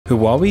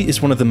Huawei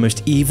is one of the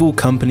most evil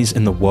companies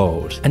in the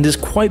world, and is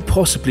quite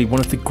possibly one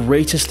of the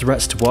greatest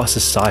threats to our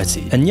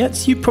society. And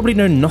yet, you probably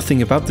know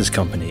nothing about this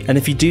company. And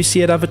if you do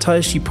see it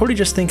advertised, you probably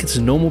just think it's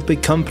a normal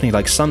big company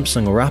like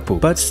Samsung or Apple.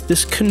 But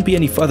this couldn't be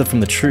any further from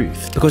the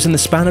truth, because in the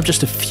span of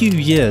just a few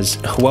years,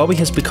 Huawei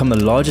has become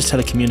the largest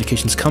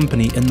telecommunications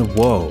company in the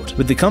world,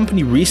 with the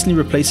company recently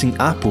replacing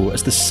Apple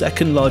as the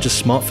second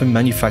largest smartphone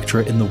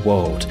manufacturer in the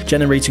world,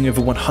 generating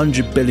over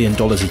 $100 billion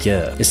a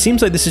year. It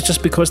seems like this is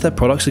just because their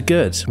products are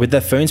good, with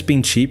their phones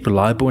being cheap,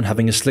 reliable, and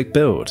having a slick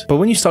build. But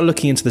when you start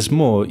looking into this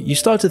more, you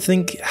start to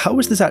think, how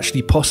is this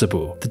actually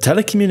possible? The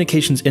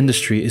telecommunications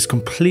industry is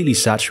completely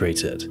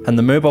saturated, and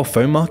the mobile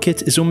phone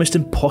market is almost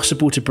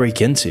impossible to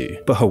break into.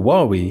 But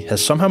Huawei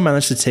has somehow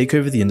managed to take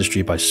over the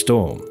industry by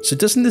storm. So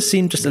doesn't this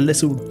seem just a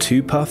little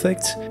too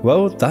perfect?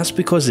 Well, that's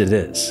because it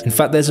is. In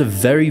fact, there's a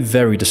very,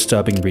 very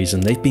disturbing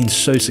reason they've been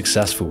so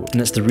successful,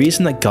 and it's the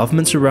reason that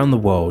governments around the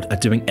world are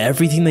doing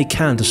everything they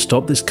can to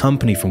stop this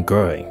company from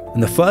growing.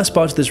 And the first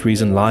part of this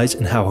reason lies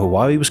in how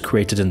Huawei was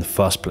created in the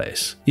first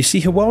place. You see,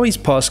 Huawei's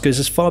past goes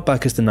as far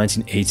back as the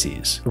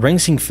 1980s. Reng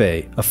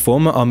Xingfei, a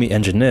former army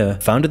engineer,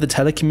 founded the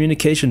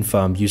telecommunication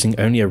firm using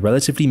only a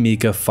relatively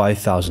meager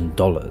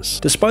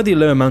 $5,000. Despite the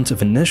low amount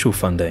of initial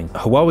funding,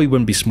 Huawei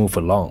wouldn't be small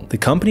for long. The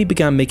company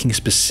began making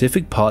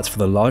specific parts for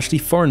the largely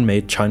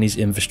foreign-made Chinese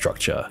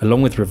infrastructure,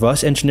 along with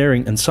reverse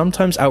engineering and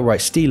sometimes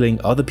outright stealing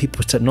other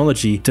people's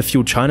technology to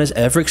fuel China's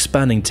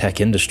ever-expanding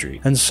tech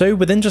industry. And so,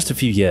 within just a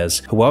few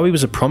years, Huawei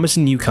was a promising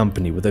new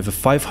company with over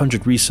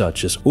 500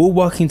 researchers, all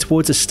working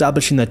towards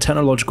establishing their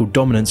technological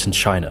dominance in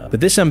China. But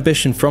this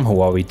ambition from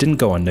Huawei didn't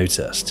go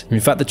unnoticed. In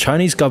fact, the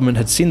Chinese government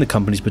had seen the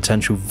company's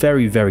potential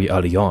very, very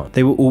early on.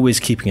 They were always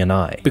keeping an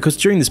eye, because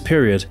during this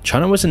period,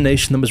 China was a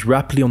nation that was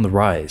rapidly on the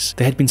rise.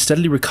 They had been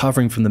steadily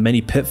recovering from the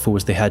many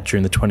pitfalls they had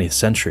during the 20th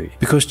century,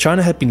 because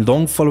China had been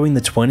long following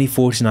the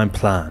 2049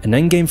 plan, an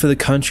endgame for the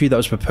country that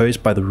was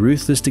proposed by the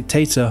ruthless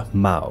dictator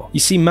Mao. You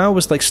see, Mao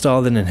was like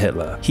Stalin and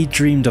Hitler. He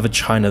dreamed of a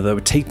China that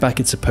would take back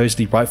its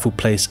supposedly rightful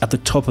place at the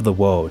top of the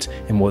world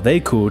in what they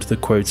called the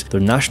quote, the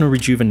national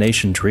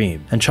rejuvenation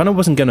dream. And China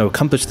wasn't going to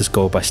accomplish this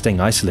goal by staying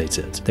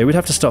isolated. They would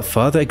have to start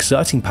further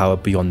exerting power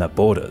beyond their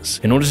borders.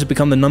 In order to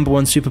become the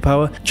 #1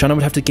 superpower, China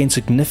would have to gain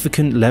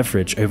significant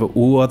leverage over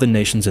all other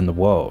nations in the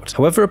world.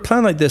 However, a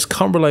plan like this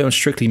can't rely on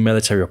strictly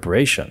military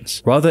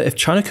operations. Rather, if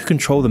China could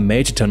control the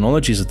major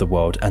technologies of the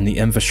world and the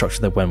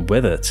infrastructure that went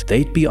with it,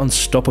 they'd be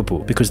unstoppable,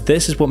 because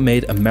this is what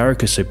made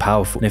America so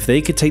powerful. And if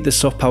they could take the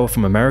soft power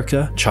from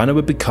America, China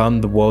would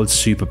become the world's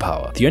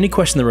superpower. The only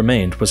question that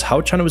remained was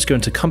how China was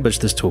going to accomplish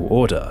this tall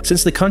order,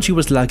 since the country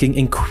was lagging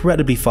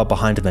incredibly far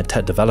behind in their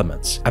tech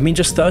developments. I mean,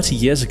 just 30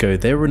 years ago,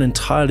 they were an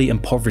entirely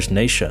impoverished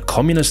nation,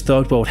 communist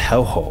third world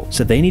hellhole,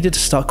 so they needed to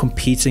start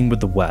competing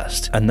with the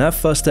West. And their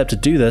first step to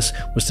do this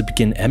was to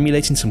begin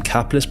emulating some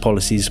capitalist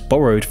policies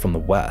borrowed from the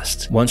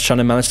West. Once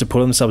China managed to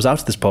pull themselves out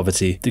of this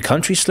poverty, the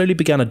country slowly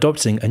began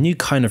adopting a new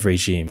kind of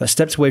regime that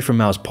stepped away from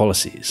Mao's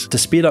policies. To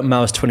speed up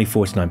Mao's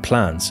 2049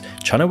 plans,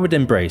 China would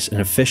embrace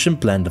an efficient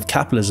blend of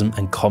capitalism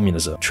and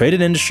communism. Trade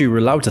and industry were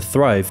allowed to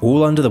thrive,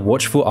 all under the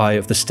watchful eye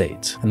of the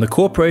state. And the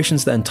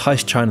corporations that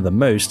enticed China the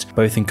most,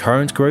 both in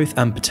current growth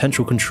and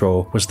potential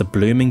control, was the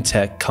blooming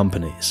tech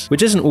companies.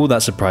 Which isn't all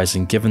that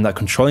surprising, given that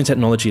controlling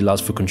technology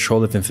allows for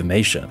control of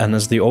information. And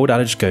as the old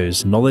adage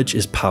goes, knowledge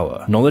is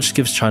power. Knowledge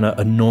gives China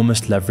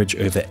enormous leverage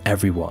over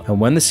everyone. And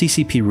when the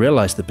CCP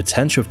realized the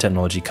potential of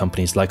technology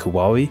companies like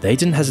Huawei, they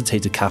didn't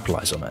hesitate to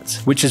capitalize on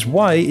it. Which is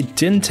why it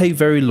didn't take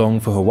very long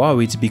for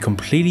Huawei to be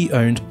completely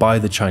owned by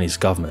the Chinese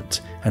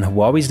government. And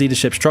Huawei's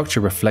leadership structure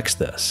reflects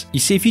this.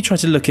 You see, if you try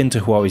to look into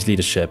Huawei's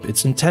leadership,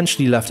 it's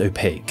intentionally left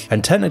opaque,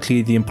 and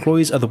technically the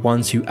employees are the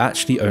ones who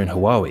actually own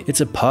Huawei.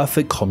 It's a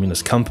perfect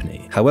communist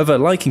company. However,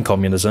 like in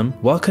communism,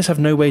 workers have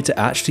no way to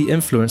actually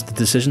influence the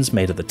decisions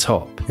made at the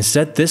top.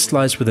 Instead, this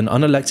lies with an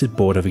unelected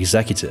board of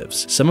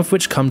executives, some of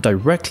which come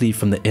directly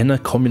from the inner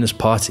Communist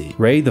Party.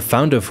 Ray, the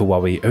founder of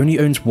Huawei, only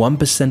owns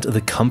 1% of the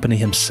company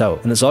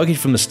himself, and it's argued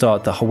from the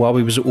start that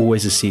Huawei was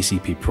always a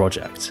CCP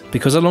project.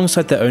 Because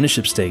alongside their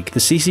ownership stake, the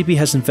CCP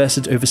has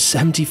invested over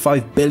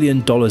 $75 billion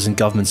in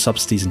government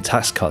subsidies and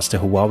tax cuts to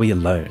Huawei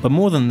alone. But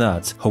more than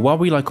that,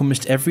 Huawei, like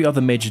almost every other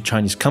major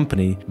Chinese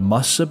company,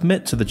 must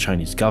submit to the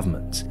Chinese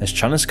government, as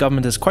China's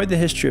government has quite the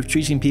history of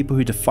treating people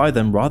who defy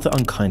them rather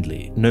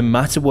unkindly, no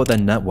matter what their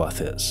net worth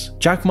is.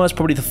 Jack Ma is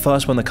probably the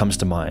first one that comes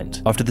to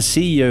mind. After the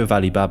CEO of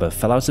Alibaba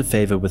fell out of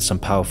favor with some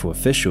powerful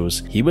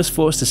officials, he was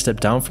forced to step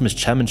down from his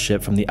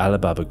chairmanship from the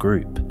Alibaba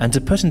group. And to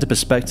put into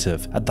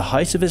perspective, at the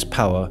height of his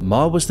power,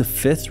 Ma was the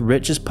 5th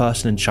richest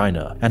person in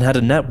China and had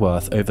a net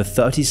worth over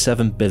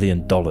 $37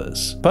 billion.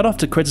 But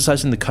after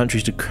criticizing the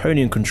country's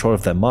draconian control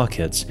of their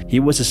markets, he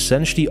was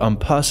essentially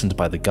unpersoned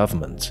by the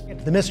government.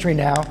 The mystery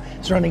now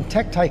surrounding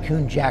tech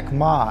tycoon Jack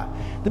Ma.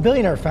 The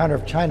billionaire founder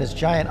of China's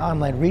giant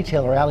online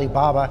retailer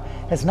Alibaba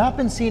has not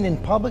been seen in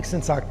public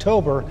since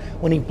October,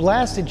 when he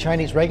blasted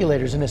Chinese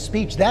regulators in a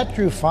speech that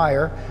drew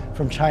fire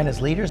from China's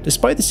leaders.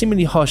 Despite the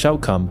seemingly harsh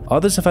outcome,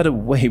 others have had it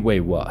way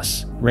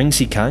worse. Ren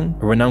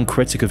Xikang, a renowned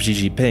critic of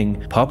Xi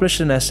Jinping,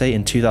 published an essay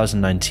in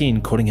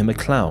 2019 calling him a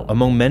clown,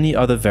 among many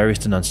other various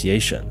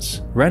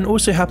denunciations. Ren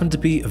also happened to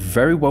be a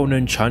very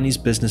well-known Chinese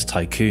business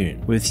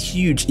tycoon with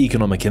huge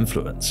economic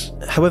influence.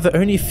 However,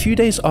 only a few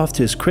days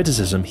after his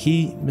criticism,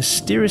 he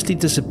mysteriously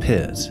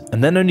disappeared,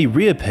 and then only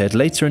reappeared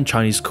later in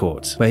Chinese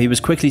court, where he was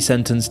quickly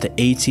sentenced to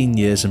 18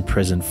 years in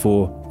prison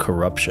for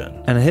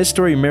corruption. And his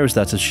story mirrors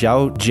that of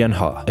Xiao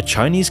Jianhe, a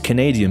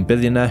Chinese-Canadian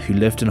billionaire who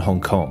lived in Hong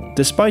Kong.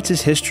 Despite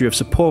his history of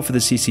support for the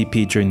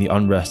CCP during the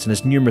unrest and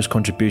his numerous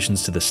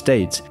contributions to the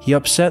state, he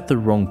upset the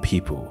wrong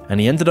people, and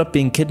he ended up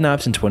being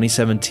kidnapped in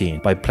 2017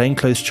 by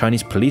plainclothes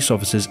Chinese police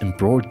officers in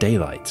broad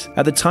daylight.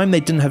 At the time, they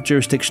didn't have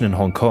jurisdiction in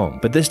Hong Kong,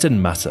 but this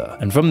didn't matter,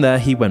 and from there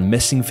he went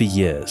missing for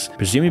years,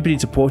 presumably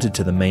deported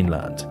to the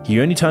mainland. He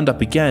only turned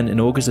up again in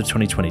August of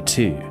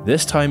 2022,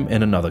 this time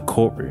in another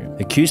courtroom.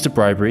 Accused of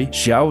bribery,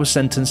 Xiao was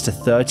sentenced to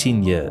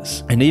 13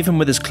 years, and even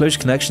with his close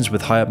connections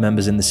with high-up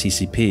members in the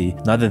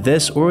CCP, neither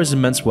this or his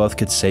immense wealth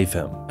could save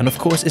him. And of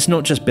course, it's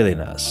not just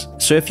billionaires.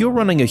 So if you're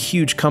running a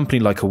huge company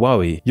like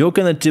Huawei, you're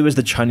gonna do as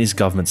the Chinese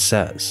government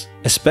says,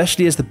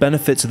 especially as the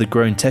benefits of the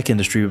growing tech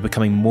industry were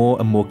becoming more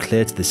and more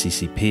clear to the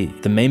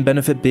CCP. The main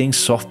benefit being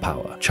soft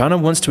power. China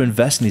wants to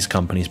invest in these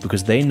companies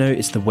because they know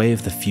it's the way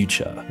of the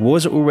future.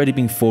 Wars are already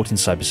being fought in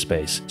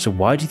cyberspace, so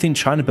why do you think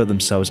China built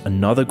themselves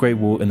another great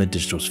wall in the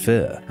digital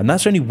sphere? And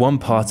that's only one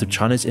part of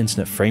China's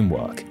internet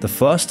framework. The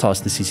first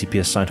task the CCP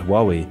assigned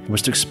Huawei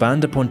was to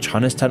expand upon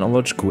China's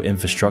technological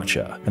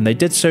infrastructure, and they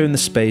did so in the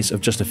space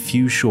of just a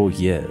few short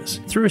years.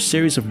 Through a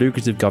series of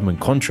lucrative government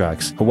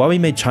contracts, Huawei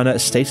made China a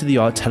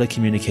state-of-the-art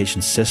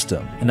telecommunications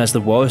system, and as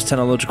the world's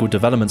technological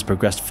developments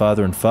progressed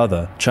further and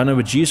further, China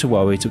would use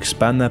Huawei to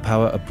expand their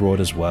power abroad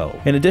as well.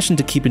 In addition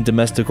to keeping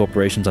domestic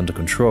operations under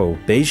control,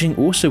 Beijing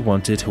also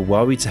wanted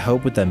Huawei to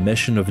help with their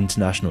mission of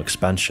international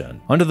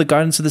expansion. Under the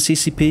guidance of the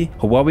CCP,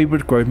 Huawei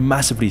would grow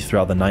massively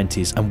throughout the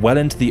 90s and well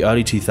into the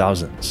early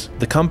 2000s.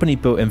 The company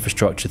built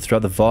infrastructure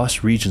throughout the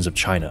vast regions of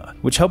China,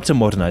 which helped to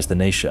modernize the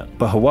nation,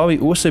 but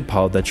Huawei also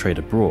powered their trade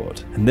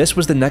abroad. And this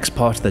was the next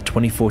part of their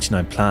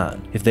 2049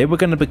 plan. If they were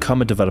going to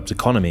become a developed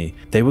economy,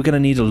 they were going to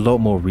need a lot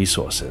more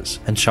resources,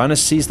 and China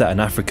sees that in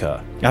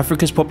Africa.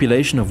 Africa's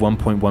population of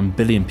 1.1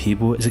 billion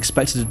people is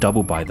expected to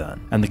double by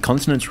then, and the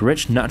continent's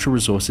rich natural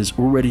resources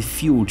already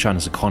fuel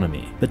China's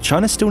economy. But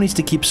China still needs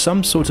to keep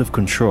some sort of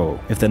control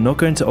if they're not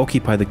going to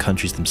occupy the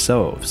countries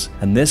themselves,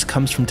 and this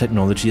comes from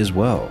technology as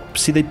well.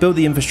 See, they built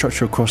the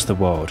infrastructure across the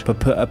world, but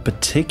put a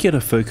particular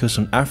focus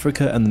on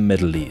Africa and the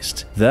Middle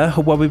East. There,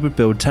 Huawei would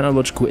build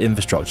technological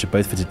infrastructure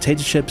both for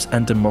dictatorships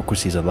and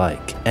democracies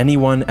alike.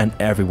 Anyone and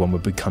everyone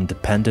would become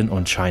dependent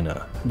on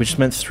China, which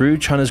meant through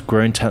China's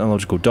growing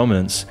technological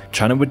dominance,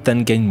 China would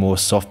then gain more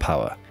soft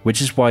power,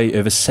 which is why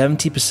over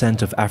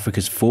 70% of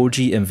Africa's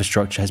 4G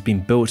infrastructure has been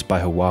built by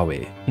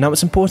Huawei. Now,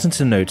 it's important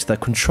to note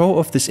that control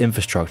of this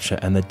infrastructure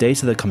and the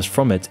data that comes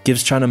from it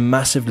gives China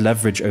massive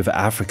leverage over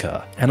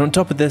Africa. And on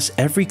top of this,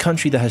 every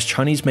country that has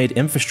Chinese-made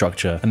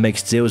infrastructure and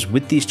makes deals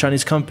with these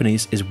Chinese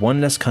companies is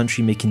one less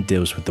country making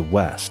deals with the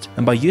West.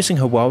 And by using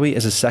Huawei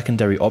as a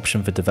secondary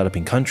option for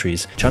developing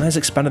countries, China has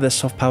expanded their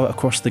soft power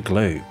across the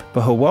globe.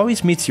 But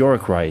Huawei's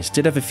meteoric rise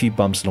did have a few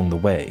bumps along the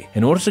way.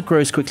 In order to grow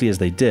as quickly as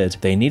they did,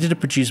 they needed to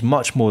produce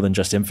much more than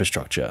just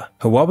infrastructure.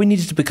 Huawei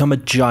needed to become a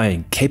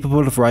giant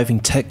capable of rivaling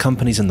tech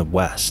companies in the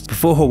West.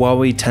 Before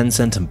Huawei,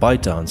 Tencent and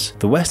ByteDance,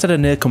 the West had a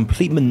near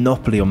complete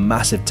monopoly on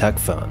massive tech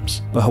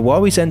firms. But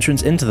Huawei's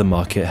entrance into the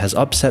market has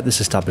upset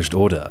this established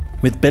order,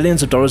 with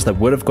billions of dollars that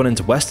would have gone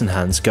into Western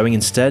hands going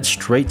instead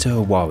straight to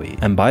Huawei,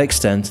 and by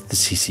extent, the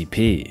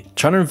CCP.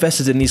 China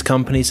invested in these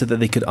companies so that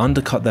they could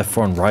undercut their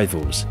foreign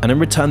rivals, and in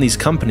return these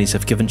companies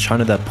have given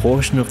China their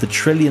portion of the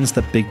trillions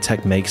that big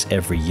tech makes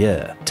every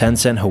year.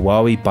 Tencent,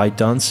 Huawei,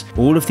 ByteDance,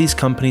 all of these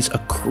companies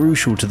are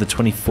crucial to the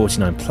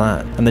 2049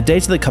 plan, and the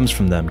data that comes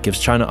from them gives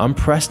China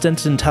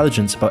unprecedented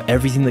intelligence about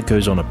everything that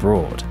goes on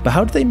abroad. But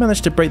how did they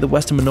manage to break the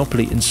Western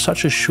monopoly in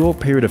such a short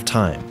period of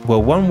time?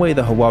 Well, one way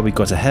that Huawei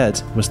got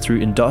ahead was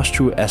through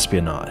industrial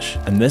espionage,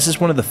 and this is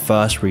one of the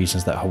first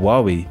reasons that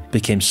Huawei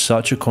became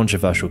such a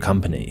controversial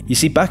company. You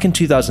see, back in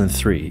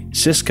 2003,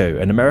 Cisco,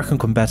 an American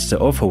competitor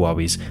of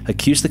Huawei's,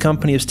 accused the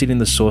company of stealing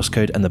the source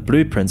code and the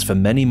blueprints for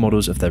many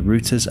models of their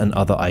routers and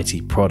other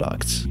IT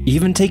products,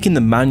 even taking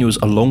the manuals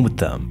along with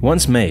them.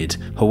 Once made,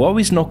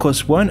 Huawei's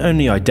knockoffs weren't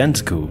only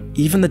identical,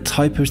 even the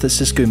typos that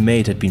Cisco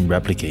made had been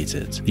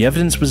replicated. The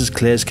evidence was as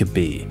clear as could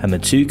be, and the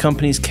two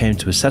companies came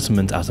to a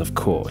settlement out of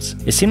court.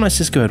 It seemed like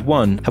Cisco had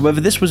won, however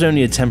this was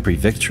only a temporary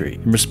victory.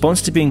 In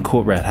response to being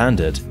caught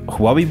red-handed,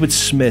 Huawei would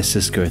smear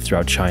Cisco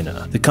throughout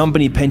China. The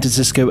company painted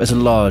Cisco as a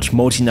large,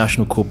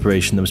 multinational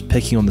corporation that was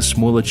picking on the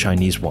smaller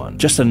Chinese one,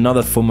 just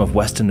another form of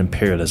Western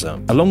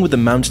imperialism. Along with the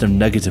mountain of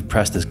negative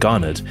press this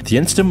garnered, the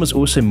incident was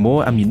also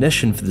more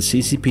ammunition for the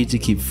CCP to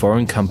keep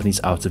foreign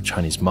companies out of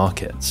Chinese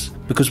markets.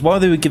 because while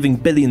they were giving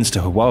billions to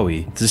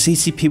Huawei, the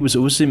CCP was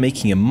also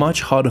making it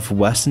much harder for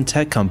Western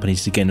tech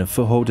companies to gain a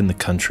foothold in the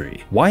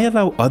country. Why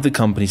allow other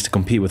companies to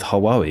compete with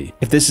Huawei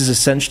if this is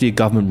essentially a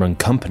government-run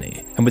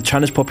company? And with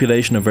China's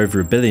population of over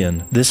 1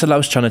 billion, this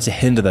allows China to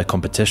hinder their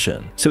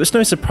competition. So it's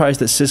no surprise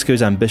that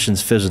Cisco's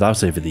ambitions fizzled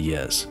out over the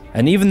years.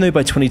 And even though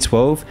by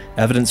 2012,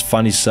 evidence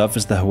finally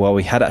surfaced that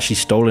Huawei had actually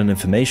stolen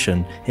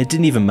information, it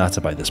didn't even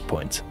matter by this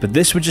point. But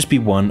this would just be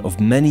one of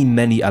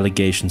many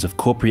allegations of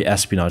corporate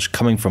espionage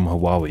coming from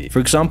Huawei.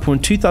 For example, in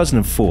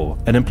 2004,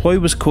 an employee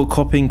was caught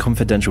copying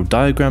confidential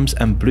diagrams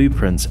and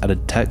blueprints at a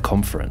tech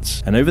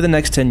conference. And over the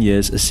next 10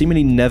 years, a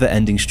seemingly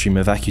never-ending stream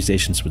of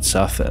accusations would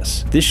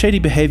surface. This shady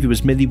behavior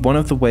was merely one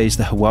of the ways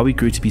that Huawei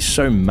grew to be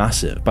so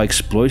massive, by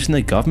exploiting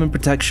their government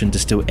protection to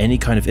steal any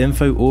kind of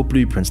info or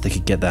blueprints they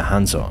could get their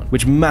hands on,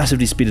 which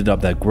massively speeded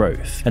up their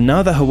growth. And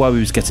now that Huawei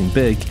was getting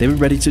big, they were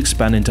ready to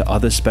expand into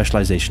other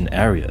specialization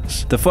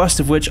areas, the first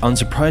of which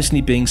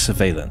unsurprisingly being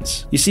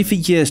surveillance. You see, for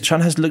years,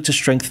 China has looked to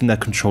strengthen their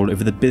control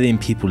over the billion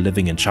people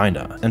living in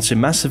China, and so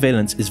mass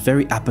surveillance is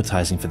very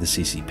appetizing for the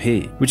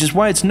CCP, which is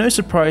why it's no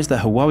surprise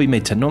that Huawei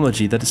made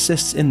technology that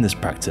assists in this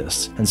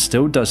practice, and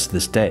still does to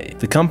this day.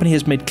 The company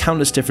has made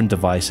countless different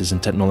devices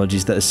and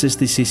technologies that assist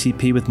the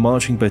CCP with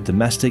monitoring both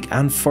domestic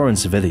and foreign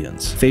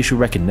civilians, facial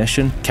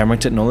recognition, camera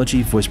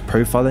technology, voice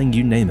profiling,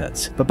 you name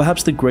it. But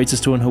perhaps the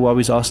greatest tool in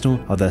Huawei's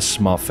arsenal are their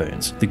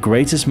smartphones, the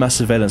greatest mass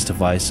surveillance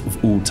device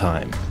of all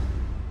time.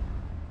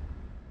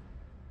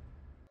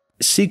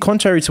 See,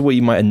 contrary to what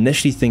you might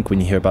initially think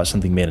when you hear about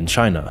something made in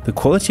China, the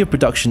quality of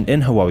production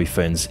in Huawei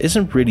phones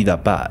isn't really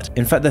that bad.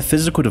 In fact, their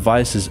physical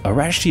devices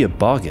are actually a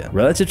bargain.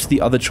 Relative to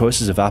the other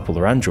choices of Apple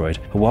or Android,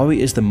 Huawei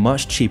is the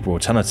much cheaper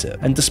alternative.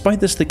 And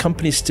despite this, the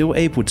company is still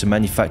able to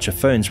manufacture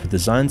phones with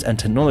designs and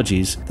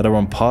technologies that are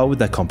on par with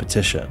their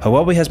competition.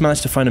 Huawei has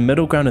managed to find a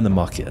middle ground in the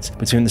market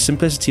between the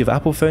simplicity of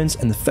Apple phones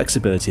and the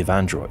flexibility of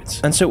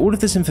Androids. And so all of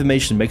this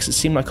information makes it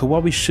seem like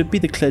Huawei should be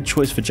the clear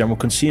choice for general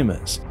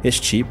consumers. It's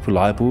cheap,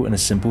 reliable, and a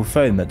simple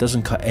phone that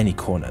doesn't cut any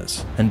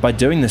corners. And by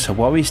doing this,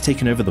 Huawei has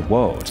taken over the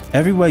world.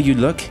 Everywhere you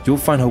look, you'll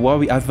find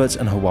Huawei adverts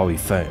and Huawei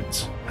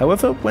phones.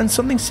 However, when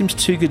something seems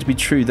too good to be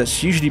true,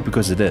 that's usually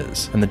because it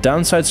is, and the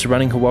downsides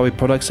surrounding Huawei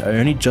products are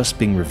only just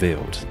being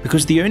revealed.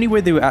 Because the only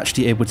way they were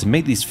actually able to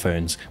make these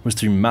phones was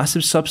through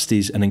massive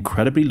subsidies and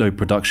incredibly low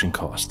production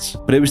costs.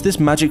 But it was this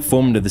magic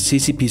formula of the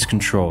CCP's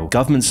control,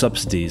 government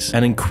subsidies,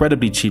 and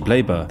incredibly cheap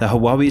labor that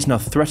Huawei is now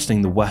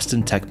threatening the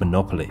Western tech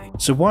monopoly.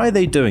 So why are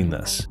they doing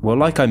this? Well,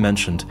 like I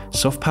mentioned,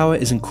 soft power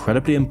is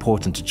incredibly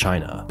important to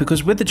China.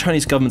 Because with the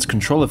Chinese government's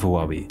control of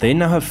Huawei, they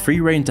now have free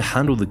reign to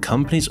handle the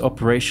company's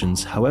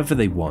operations however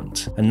they want.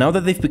 And now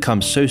that they've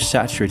become so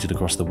saturated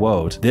across the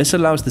world, this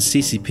allows the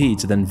CCP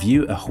to then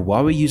view a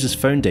Huawei user's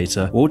phone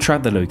data or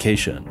track their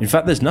location. In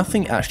fact, there's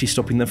nothing actually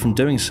stopping them from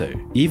doing so,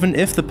 even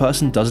if the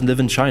person doesn't live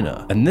in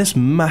China. And this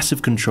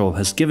massive control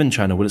has given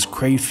China what it's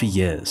craved for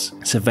years: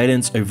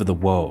 surveillance over the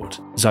world.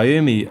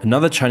 Xiaomi,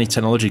 another Chinese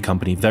technology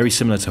company very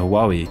similar to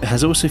Huawei,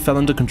 has also fell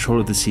under control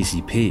of the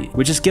CCP,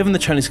 which has given the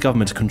Chinese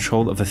government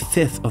control of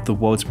 1/5 of the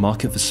world's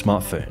market for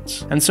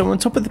smartphones. And so on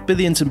top of the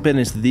billions and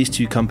billions that these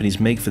two companies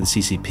make for the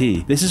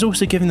CCP, this is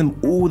also giving them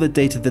all the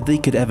data that they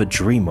could ever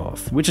dream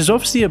of, which is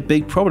obviously a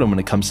big problem when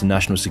it comes to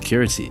national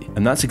security.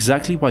 And that's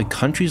exactly why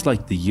countries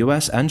like the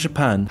US and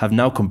Japan have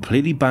now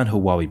completely banned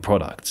Huawei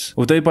products.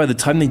 Although by the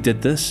time they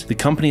did this, the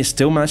company has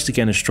still managed to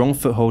gain a strong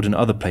foothold in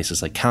other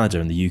places like Canada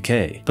and the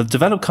UK. But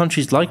developed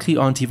countries likely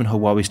aren't even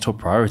Huawei's top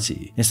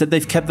priority. Instead,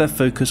 they've kept their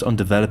focus on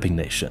developing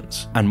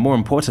nations, and more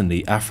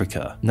importantly,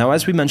 Africa. Now,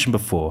 as we mentioned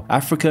before,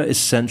 Africa is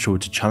central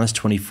to China's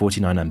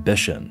 2049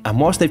 ambition. And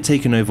whilst they've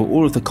taken over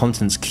all of the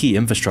continent's key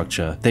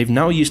infrastructure, they've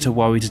now used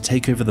Huawei to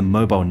take over the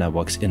mobile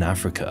networks in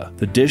Africa.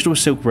 The Digital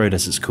Silk Road,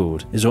 as it's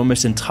called, is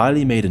almost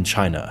entirely made in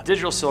China.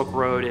 Digital Silk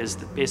Road is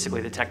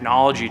basically the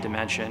technology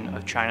dimension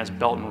of China's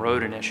Belt and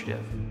Road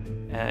Initiative.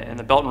 And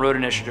the Belt and Road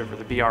Initiative, or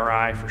the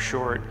BRI for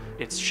short,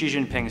 it's Xi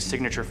Jinping's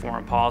signature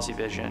foreign policy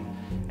vision.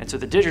 And so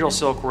the Digital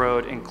Silk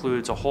Road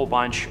includes a whole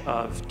bunch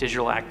of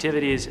digital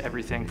activities,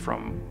 everything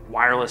from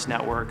wireless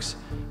networks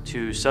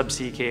to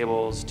subsea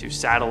cables to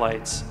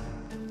satellites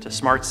to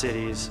smart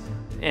cities.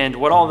 And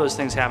what all those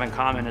things have in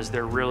common is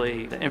they're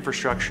really the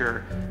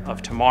infrastructure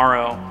of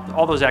tomorrow.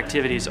 All those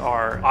activities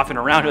are often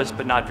around us,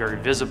 but not very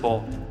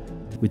visible.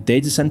 With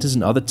data centers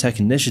and other tech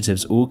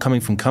initiatives all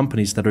coming from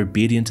companies that are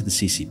obedient to the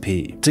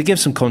CCP. To give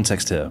some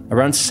context here,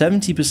 around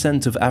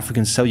 70% of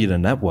African cellular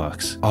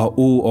networks are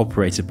all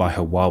operated by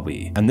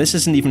Huawei, and this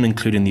isn't even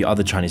including the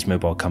other Chinese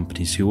mobile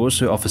companies who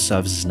also offer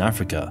services in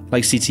Africa,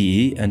 like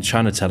CTE and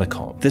China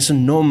Telecom. This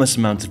enormous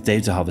amount of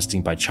data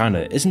harvesting by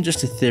China isn't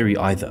just a theory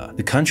either.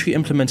 The country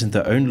implemented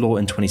their own law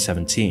in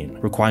 2017,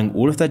 requiring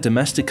all of their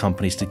domestic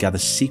companies to gather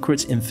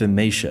secret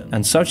information,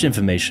 and such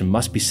information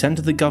must be sent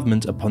to the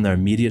government upon their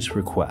immediate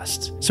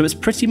request. it. So it's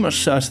pretty much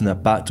certain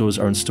that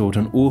backdoors are installed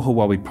on all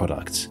Huawei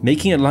products,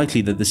 making it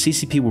likely that the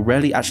CCP will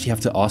rarely actually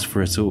have to ask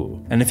for it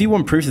all. And if you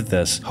want proof of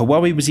this,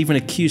 Huawei was even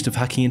accused of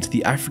hacking into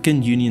the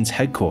African Union's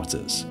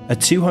headquarters, a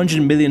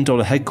 $200 million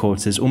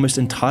headquarters almost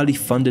entirely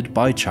funded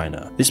by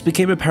China. This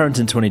became apparent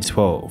in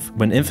 2012,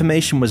 when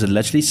information was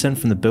allegedly sent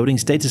from the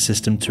building's data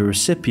system to a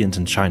recipient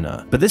in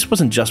China. But this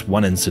wasn't just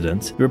one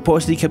incident, it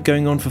reportedly kept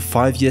going on for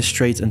 5 years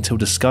straight until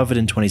discovered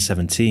in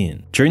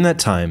 2017. During that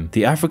time,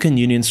 the African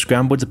Union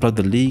scrambled to plug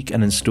the leak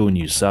and install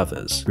new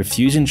servers,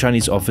 refusing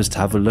Chinese offers to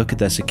have a look at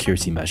their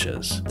security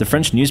measures. The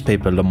French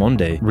newspaper Le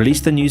Monde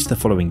released the news the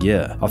following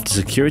year, after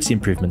security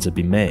improvements had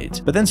been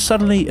made. But then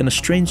suddenly, in a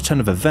strange turn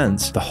of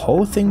events, the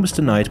whole thing was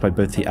denied by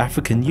both the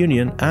African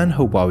Union and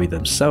Huawei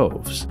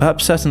themselves.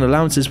 Perhaps certain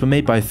allowances were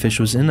made by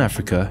officials in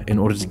Africa in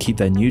order to keep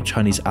their new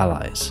Chinese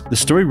allies. The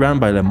story ran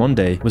by Le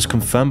Monde was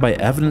confirmed by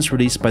evidence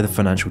released by the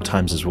Financial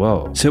Times as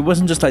well. So it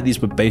wasn't just like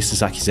these were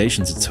baseless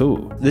accusations at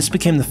all. This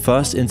became the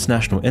first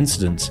international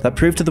incident that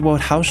proved to the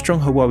world how strong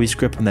Huawei's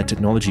grip on their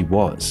technology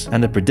was,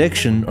 and a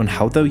prediction on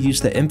how they'll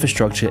use their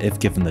infrastructure if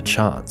given the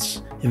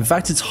chance. In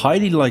fact, it's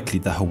highly likely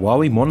that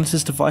Huawei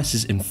monitors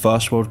devices in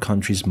first world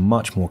countries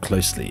much more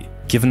closely,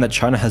 given that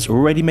China has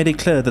already made it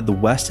clear that the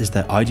West is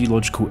their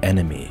ideological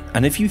enemy.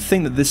 And if you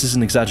think that this is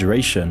an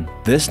exaggeration,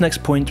 this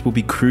next point will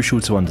be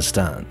crucial to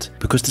understand,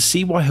 because to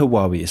see why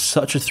Huawei is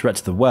such a threat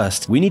to the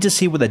West, we need to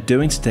see what they're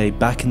doing today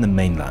back in the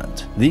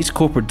mainland. These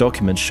corporate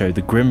documents show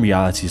the grim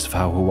realities of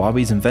how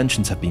Huawei's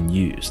inventions have been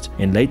used.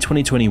 In late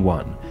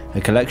 2021,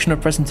 a collection of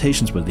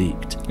presentations were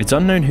leaked. It's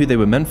unknown who they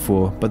were meant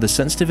for, but the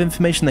sensitive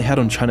information they had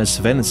on China's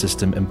surveillance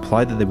system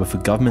implied that they were for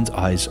government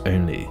eyes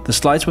only. The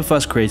slides were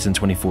first created in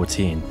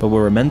 2014, but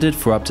were amended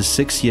for up to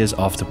 6 years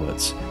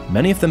afterwards.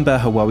 Many of them bear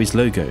Huawei's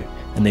logo,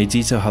 and they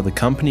detail how the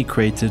company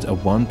created a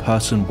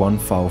one-person,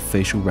 one-file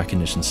facial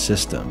recognition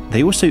system.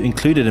 They also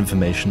included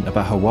information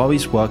about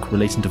Huawei's work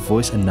relating to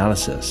voice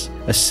analysis,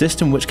 a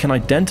system which can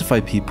identify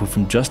people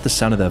from just the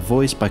sound of their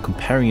voice by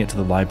comparing it to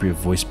the library of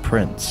voice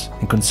prints.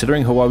 And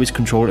considering Huawei's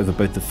control over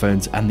both the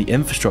phones and the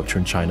infrastructure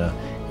in China,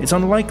 it's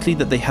unlikely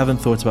that they haven't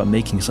thought about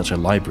making such a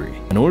library.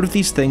 And all of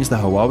these things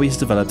that Huawei has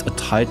developed are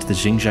tied to the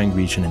Xinjiang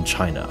region in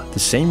China, the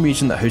same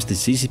region that hosts the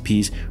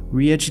CCP's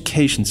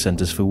re-education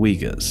centers for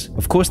Uyghurs.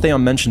 Of course, they are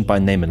mentioned by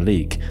name and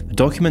leak. The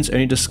documents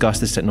only discuss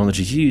this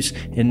technology's use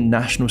in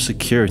national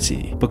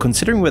security. But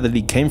considering where the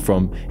leak came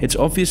from, it's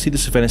obviously the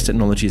surveillance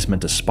technology is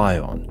meant to spy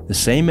on, the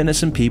same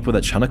innocent people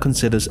that China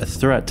considers a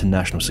threat to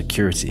national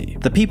security.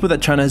 The people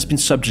that China has been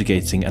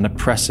subjugating and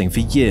oppressing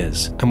for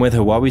years. And with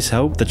Huawei's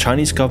help, the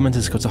Chinese government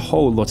has got a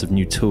whole lot of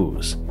new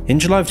tools. In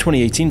July of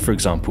 2018, for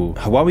example,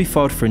 Huawei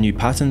filed for a new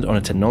patent on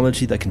a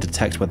technology that can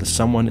detect whether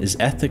someone is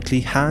ethnically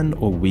Han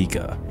or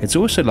Uyghur. It's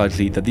also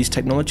likely that these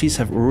technologies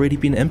have already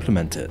been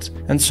implemented.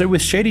 And so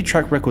with shady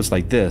track records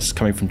like this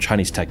coming from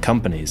Chinese tech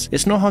companies,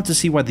 it's not hard to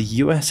see why the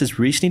US has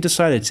recently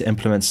decided to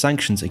implement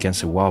sanctions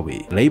against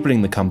Huawei,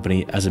 labeling the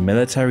company as a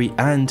military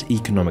and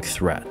economic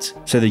threat.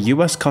 So the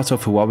US cut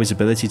off Huawei's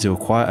ability to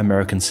acquire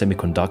American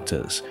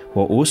semiconductors,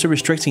 while also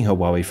restricting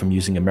Huawei from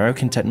using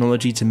American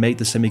technology to make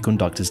the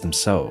semiconductors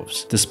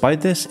themselves.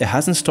 Despite this, it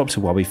hasn't stopped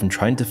Huawei from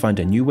trying to find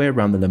a new way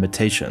around the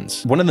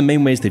limitations. One of the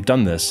main ways they've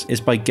done this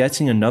is by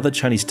getting another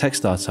Chinese tech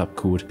startup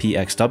called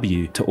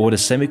PXW to order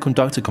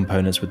semiconductor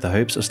components with the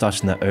hopes of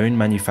starting their own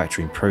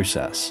manufacturing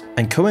process.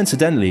 And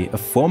coincidentally, a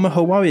former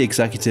Huawei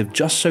executive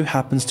just so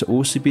happens to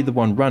also be the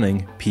one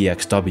running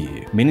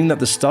PXW, meaning that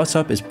the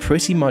startup is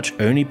pretty much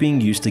only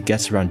being used to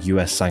get around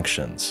US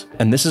sanctions.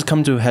 And this has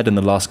come to a head in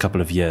the last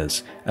couple of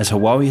years, as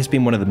Huawei has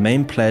been one of the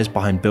main players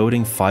behind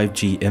building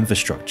 5G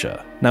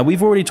infrastructure. Now,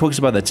 we've already talked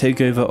about their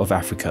takeover of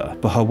Africa,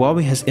 but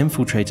Huawei has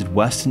infiltrated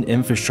Western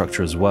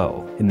infrastructure as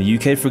well. In the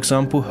UK, for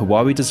example,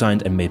 Huawei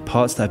designed and made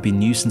parts that have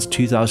been used since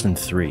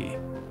 2003.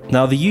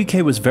 Now, the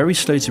UK was very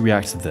slow to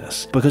react to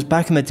this, because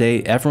back in the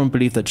day, everyone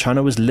believed that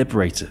China was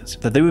liberated,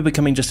 that they were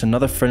becoming just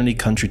another friendly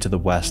country to the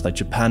West like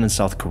Japan and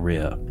South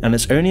Korea. And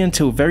it's only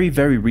until very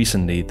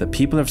recently that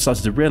people have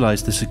started to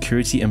realize the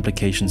security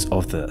implications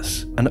of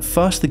this. And at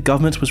first, the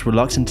government was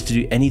reluctant to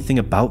do anything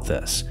about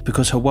this,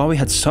 because Huawei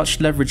had such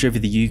leverage over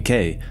the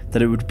UK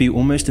that it would be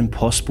almost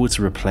impossible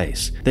to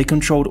replace. They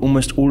controlled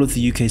almost all of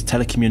the UK's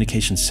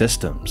telecommunication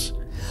systems.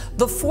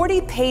 The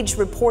 40-page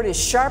report is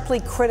sharply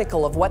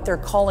critical of what they're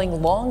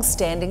calling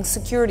long-standing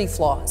security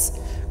flaws.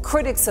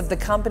 Critics of the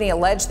company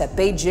allege that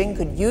Beijing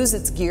could use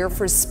its gear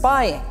for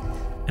spying.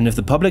 And if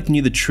the public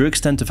knew the true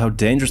extent of how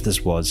dangerous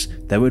this was,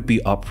 there would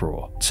be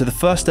uproar. So the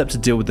first step to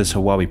deal with this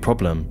Huawei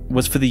problem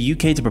was for the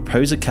UK to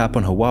propose a cap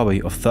on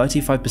Huawei of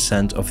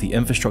 35% of the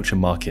infrastructure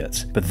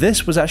market. But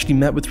this was actually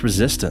met with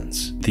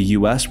resistance. The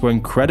US were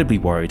incredibly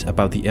worried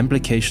about the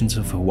implications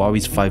of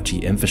Huawei's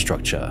 5G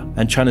infrastructure,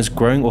 and China's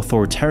growing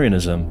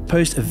authoritarianism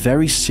posed a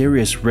very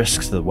serious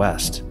risk to the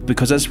West.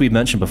 Because as we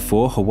mentioned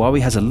before, Huawei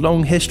has a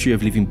long history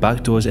of leaving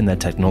backdoors in their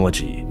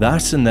technology.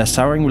 That and their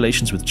souring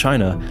relations with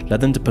China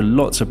led them to put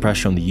lots of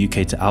pressure on on the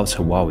UK to oust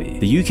Huawei.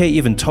 The UK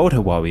even told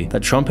Huawei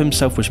that Trump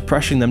himself was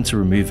pressuring them to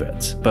remove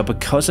it, but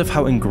because of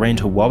how ingrained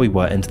Huawei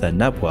were into their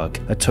network,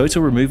 a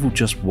total removal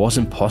just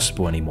wasn't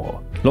possible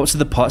anymore. Lots of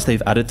the parts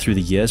they've added through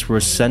the years were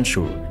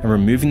essential, and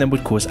removing them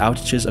would cause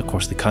outages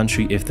across the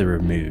country if they're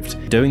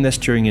removed. Doing this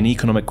during an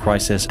economic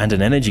crisis and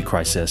an energy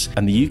crisis,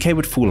 and the UK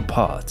would fall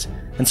apart.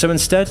 And so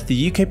instead,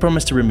 the UK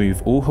promised to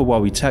remove all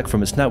Huawei tech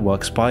from its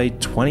networks by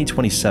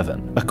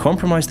 2027, a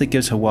compromise that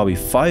gives Huawei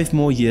 5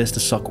 more years to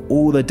suck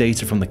all the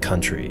data from the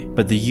country.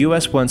 But the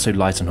US weren't so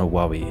light on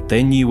Huawei,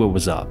 they knew what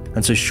was up,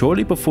 and so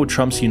shortly before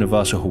Trump's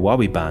universal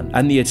Huawei ban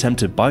and the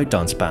attempted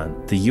ByteDance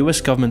ban, the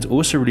US government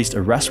also released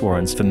arrest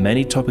warrants for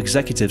many top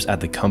executives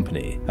at the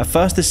company. At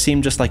first this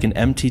seemed just like an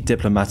empty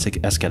diplomatic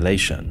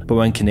escalation, but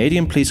when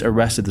Canadian police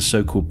arrested the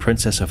so-called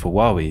Princess of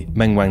Huawei,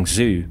 Meng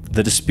Wanzhou,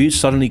 the dispute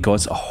suddenly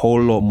got a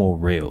whole lot more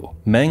real.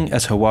 Meng,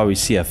 as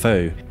Huawei's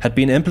CFO, had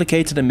been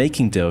implicated in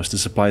making deals to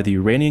supply the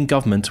Iranian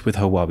government with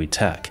Huawei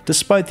tech,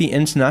 despite the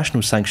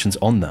international sanctions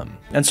on them.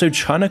 And so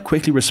China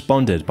quickly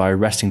responded by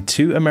arresting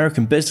 2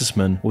 American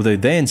businessmen, although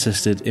they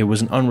insisted it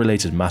was an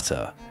unrelated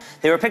matter.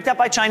 They were picked up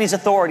by Chinese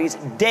authorities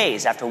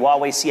days after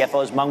Huawei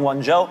CFO's Meng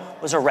Wanzhou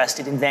was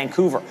arrested in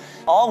Vancouver.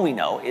 All we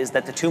know is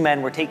that the 2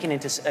 men were taken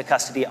into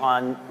custody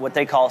on what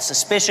they call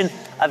suspicion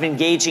of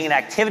engaging in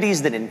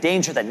activities that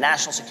endanger the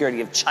national security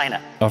of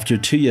China. After a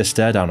 2-year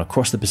stare down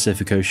across the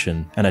Pacific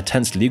Ocean and a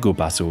tense legal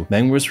battle,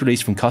 Meng was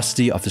released from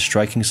custody after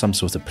striking some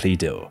sort of plea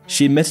deal.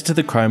 She admitted to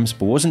the crimes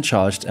but wasn't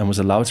charged and was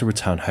allowed to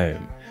return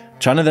home.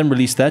 China then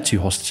released their 2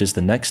 hostages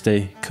the next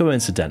day,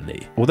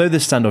 coincidentally. Although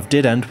this standoff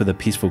did end with a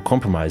peaceful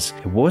compromise,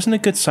 it wasn't a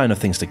good sign of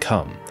things to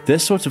come.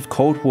 This sort of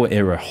Cold War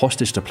era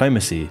hostage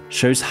diplomacy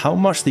shows how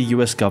much the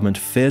US government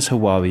fears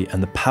Huawei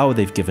and the power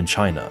they've given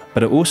China,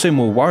 but it also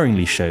more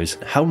worryingly shows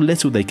how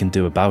little they can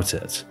do about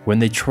it. When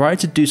they tried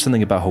to do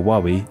something about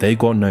Huawei, they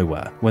got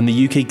nowhere. When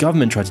the UK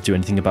government tried to do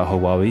anything about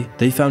Huawei,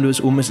 they found it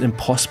was almost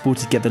impossible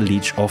to get the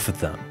leash off of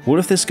them. All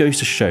of this goes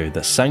to show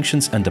that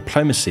sanctions and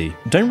diplomacy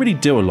don't really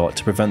do a lot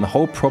to prevent the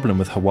whole problem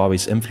with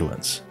Huawei's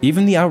influence.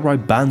 Even the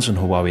outright bans on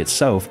Huawei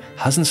itself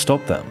hasn't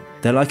stopped them.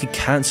 They're like a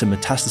cancer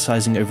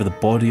metastasizing over the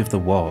body of the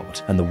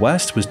world, and the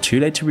West was too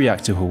late to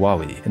react to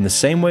Huawei in the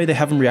same way they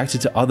haven't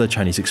reacted to other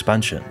Chinese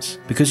expansions.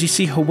 Because you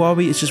see,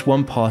 Huawei is just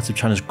one part of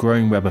China's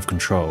growing web of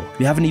control.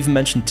 We haven't even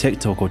mentioned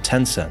TikTok or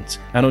Tencent,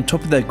 and on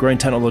top of their growing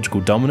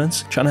technological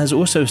dominance, China has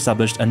also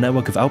established a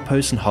network of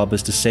outposts and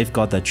harbors to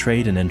safeguard their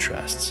trade and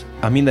interests.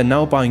 I mean, they're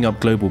now buying up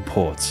global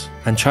ports.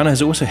 And China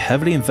has also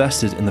heavily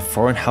invested in the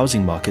foreign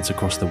housing markets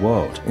across the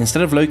world.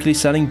 Instead of locally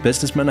selling,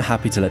 businessmen are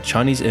happy to let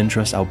Chinese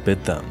interests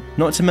outbid them.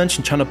 Not to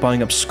mention China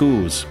buying up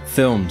schools,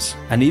 films,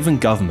 and even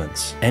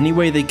governments. Any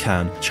way they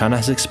can, China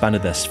has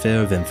expanded their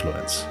sphere of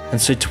influence. And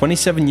so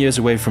 27 years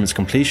away from its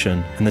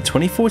completion, and the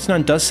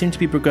 2049 does seem to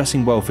be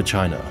progressing well for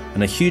China.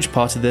 And a huge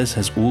part of this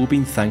has all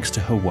been thanks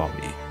to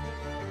Huawei.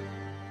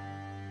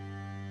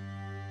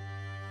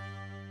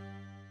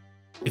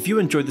 If you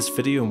enjoyed this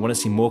video and want to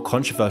see more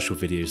controversial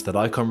videos that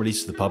I can't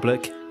release to the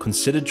public,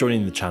 consider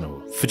joining the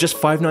channel. For just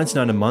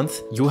 $5.99 a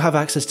month, you'll have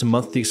access to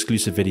monthly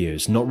exclusive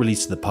videos not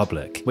released to the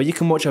public, where you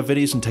can watch our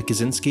videos on Tech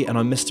Kaczynski and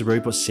our Mr.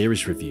 Robot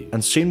series review,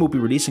 and soon we'll be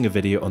releasing a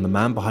video on the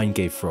man behind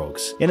Gay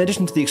Frogs. In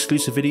addition to the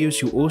exclusive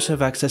videos, you'll also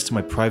have access to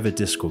my private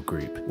Discord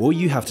group. All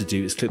you have to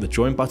do is click the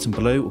join button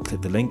below or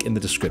click the link in the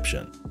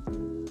description.